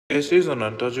Essays on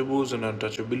Untouchables and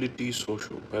Untouchability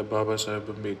Social by Baba Sahib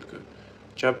Ambedkar.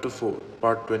 Chapter 4,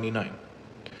 Part 29.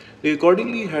 They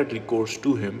accordingly had recourse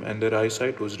to him, and their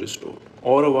eyesight was restored.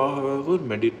 Aurava, however,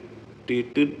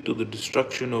 meditated to the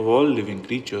destruction of all living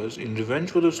creatures in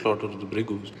revenge for the slaughter of the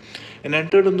Brigus, and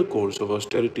entered on the course of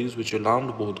austerities which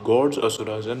alarmed both gods,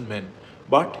 asuras, and men.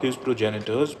 But his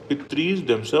progenitors, Pitris,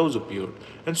 themselves appeared,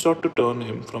 and sought to turn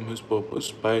him from his purpose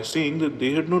by saying that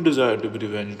they had no desire to be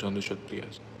revenged on the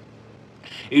Kshatriyas.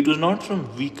 It was not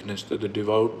from weakness that the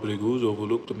devout Brigus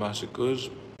overlooked the massacres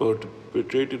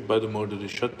perpetrated by the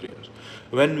murderous Kshatriyas.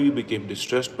 When we became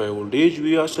distressed by old age,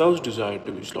 we ourselves desired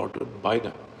to be slaughtered by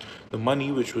them. The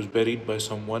money which was buried by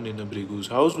someone in a Brigu's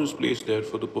house was placed there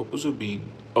for the purpose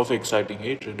of exciting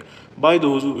hatred by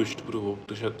those who wished to provoke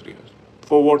the Kshatriyas.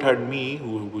 For what had me,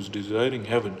 who was desiring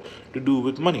heaven, to do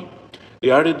with money? They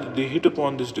added that they hit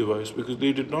upon this device because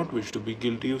they did not wish to be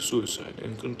guilty of suicide,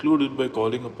 and concluded by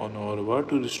calling upon Aurava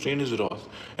to restrain his wrath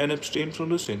and abstain from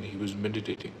the sin he was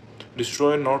meditating.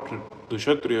 Destroy not the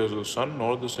Kshatriyas, O sun,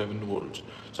 nor the seven worlds.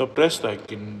 Suppress thy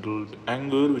kindled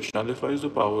anger, which nullifies the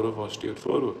power of austere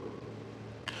fervor.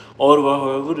 Orva,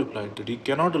 however, replied that he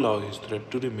cannot allow his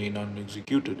threat to remain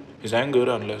unexecuted. His anger,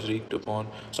 unless wreaked upon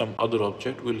some other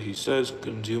object, will, he says,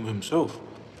 consume himself.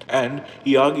 And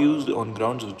he argues on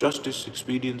grounds of justice,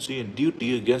 expediency, and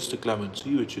duty against the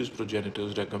clemency which his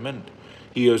progenitors recommend.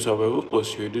 He is, however,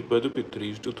 persuaded by the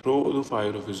Pitris to throw the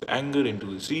fire of his anger into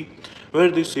the sea,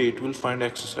 where they say it will find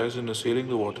exercise in assailing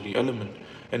the watery element,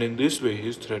 and in this way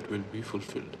his threat will be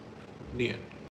fulfilled. The end.